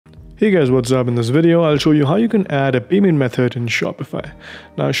Hey guys, what's up? In this video, I'll show you how you can add a payment method in Shopify.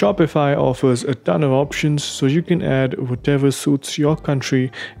 Now, Shopify offers a ton of options, so you can add whatever suits your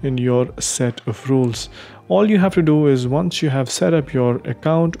country and your set of rules. All you have to do is once you have set up your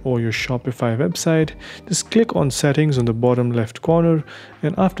account or your Shopify website, just click on settings on the bottom left corner,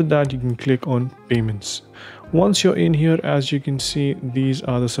 and after that you can click on payments. Once you're in here, as you can see, these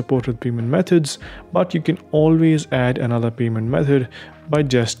are the supported payment methods, but you can always add another payment method by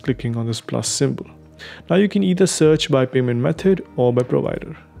just clicking on this plus symbol. Now you can either search by payment method or by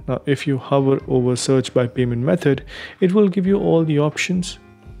provider. Now if you hover over search by payment method, it will give you all the options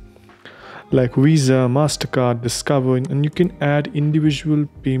like Visa, MasterCard, Discover, and you can add individual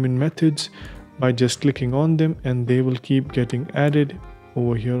payment methods by just clicking on them, and they will keep getting added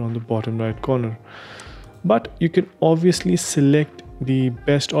over here on the bottom right corner. But you can obviously select the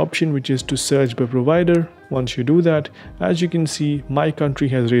best option, which is to search by provider. Once you do that, as you can see, my country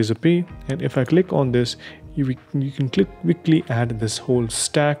has Razorpay, and if I click on this, you can quickly add this whole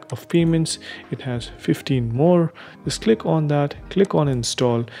stack of payments. It has 15 more. Just click on that, click on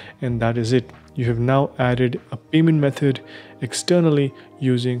install, and that is it. You have now added a payment method externally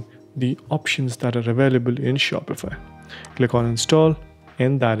using the options that are available in Shopify. Click on install,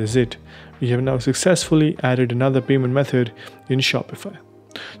 and that is it. We have now successfully added another payment method in Shopify.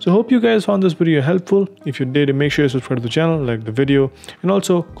 So hope you guys found this video helpful. If you did, make sure you subscribe to the channel, like the video, and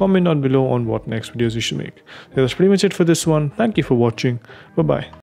also comment down below on what next videos you should make. That's pretty much it for this one. Thank you for watching. Bye bye.